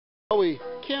We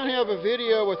can't have a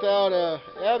video without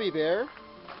Abby Bear.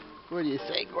 What do you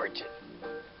say, Gorgeous?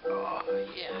 Oh,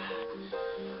 yeah.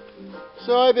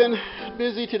 So I've been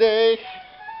busy today,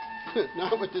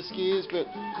 not with the skis, but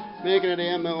making a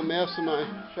damn mess in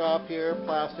my shop here.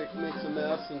 Plastic makes a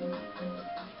mess, and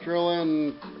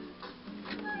drilling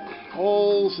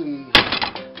holes and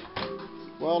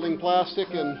welding plastic,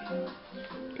 and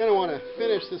kind of want to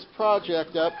finish this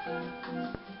project up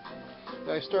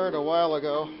that I started a while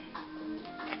ago.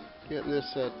 Getting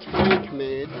this tank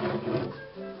made.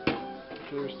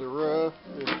 There's the roof,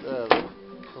 there's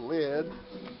the lid,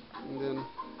 and then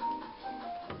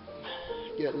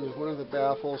getting one of the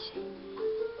baffles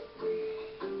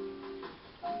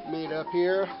made up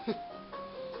here.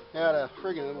 Had a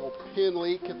friggin' little pin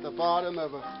leak at the bottom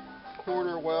of a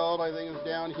corner weld, I think it was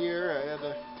down here. I had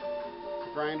to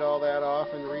grind all that off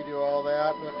and redo all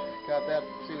that, but got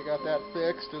that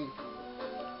fixed, and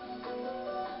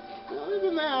other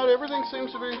than that, everything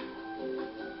seems to be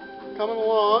coming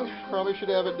along. Probably should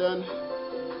have it done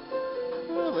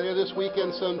later this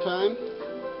weekend sometime.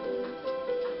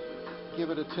 Give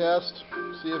it a test,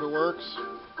 see if it works.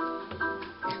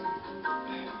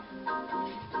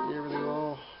 Everything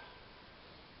all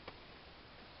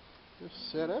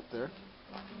just set up there.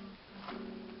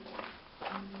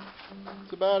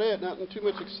 That's about it. Nothing too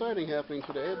much exciting happening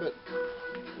today, but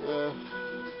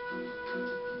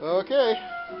okay.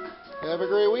 Have a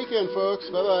great weekend, folks.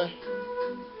 Bye-bye.